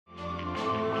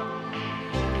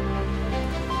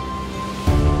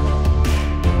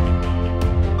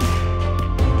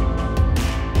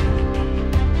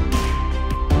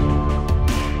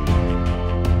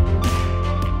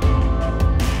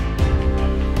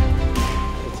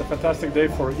fantastic day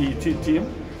for ET team.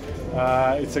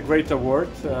 It's a great award.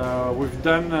 We've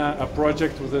done a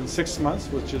project within 6 months,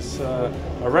 which is a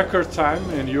record time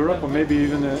in Europe or maybe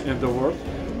even in the world.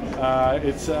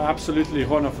 It's absolutely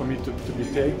an honor for me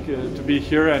to be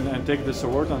here and take this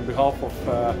award on behalf of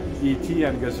ET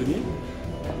and Gasunie.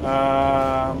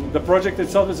 The project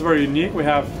itself is very unique. We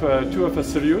have 2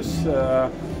 FSRUs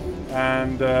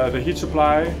and the heat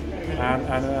supply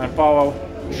and power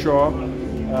shore,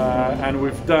 and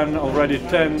we've done already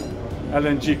 10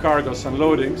 LNG cargoes and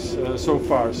loadings so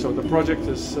far. So the project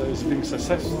is being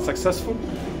successful,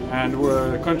 and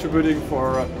we're contributing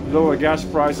for lower gas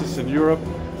prices in Europe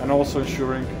and also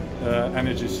ensuring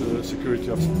energy security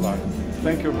of supply.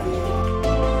 Thank you very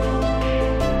much.